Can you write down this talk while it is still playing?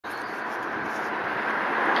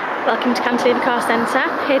Welcome to Cantilever Car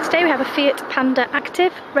Centre. Here today we have a Fiat Panda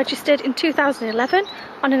Active, registered in 2011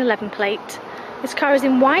 on an 11 plate. This car is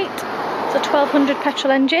in white, it's a 1200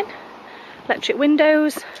 petrol engine, electric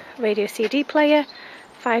windows, radio CD player,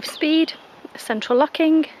 5-speed, central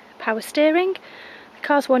locking, power steering. The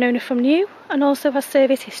car's one owner from new and also has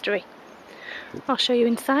service history. I'll show you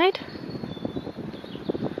inside.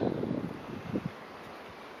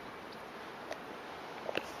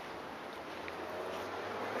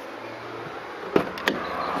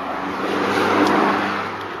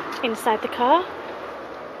 Inside the car,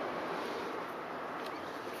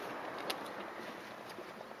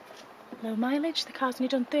 low mileage, the car's only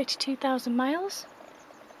done 32,000 miles.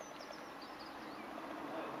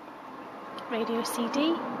 Radio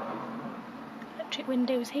CD, electric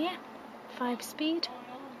windows here, 5-speed,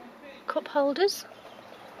 cup holders,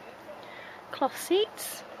 cloth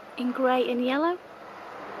seats in grey and yellow.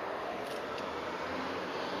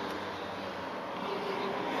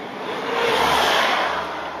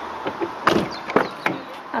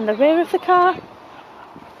 And the rear of the car,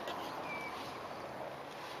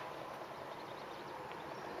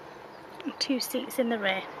 and 2 seats in the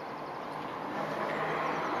rear.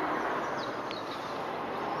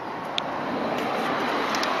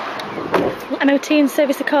 MOT and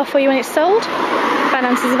service the car for you when it's sold.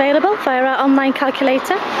 Finance is available via our online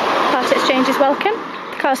calculator. Part exchange is welcome.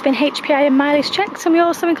 The car's been HPI and mileage checked, and we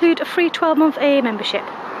also include a free 12-month AA membership.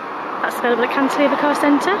 That's available at Cantilever Car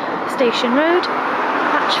Centre, Station Road,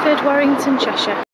 Hatchford, Warrington, Cheshire.